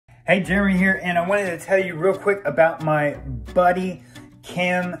Hey, Jeremy here, and I wanted to tell you real quick about my buddy,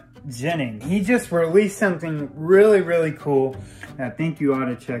 Cam Jennings. He just released something really cool that I think you ought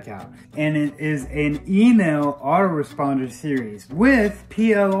to check out. And it is an email autoresponder series with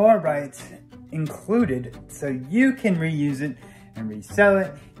PLR rights included, so you can reuse it and resell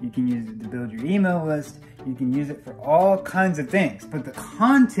it. You can use it to build your email list. You can use it for all kinds of things, but the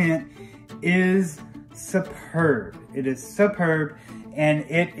content is superb. It is superb, and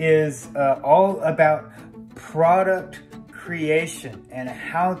it is all about product creation and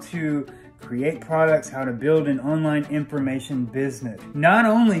how to create products, how to build an online information business. Not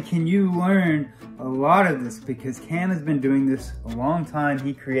only can you learn a lot of this, because Cam has been doing this a long time.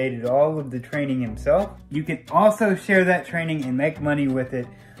 He created all of the training himself. You can also share that training and make money with it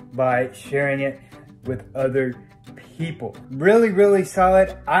by sharing it with other people. Really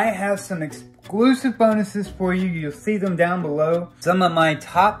solid. I have some exclusive bonuses for you. You'll see them down below. Some of my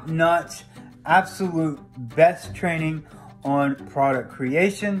top-notch, absolute best training on product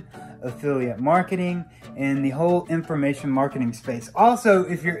creation, affiliate marketing, and the whole information marketing space. Also,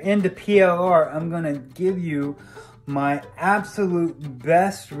 if you're into PLR, I'm gonna give you my absolute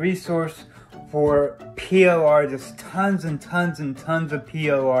best resource for PLR, just tons and tons of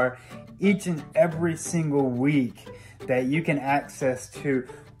PLR each and every single week that you can access to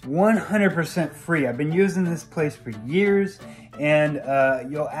 100% free. I've been using this place for years, and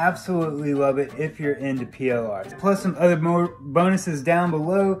you'll absolutely love it if you're into PLR. Plus some other more bonuses down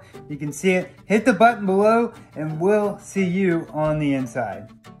below. You can see it. Hit the button below, and we'll see you on the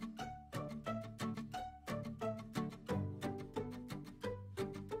inside.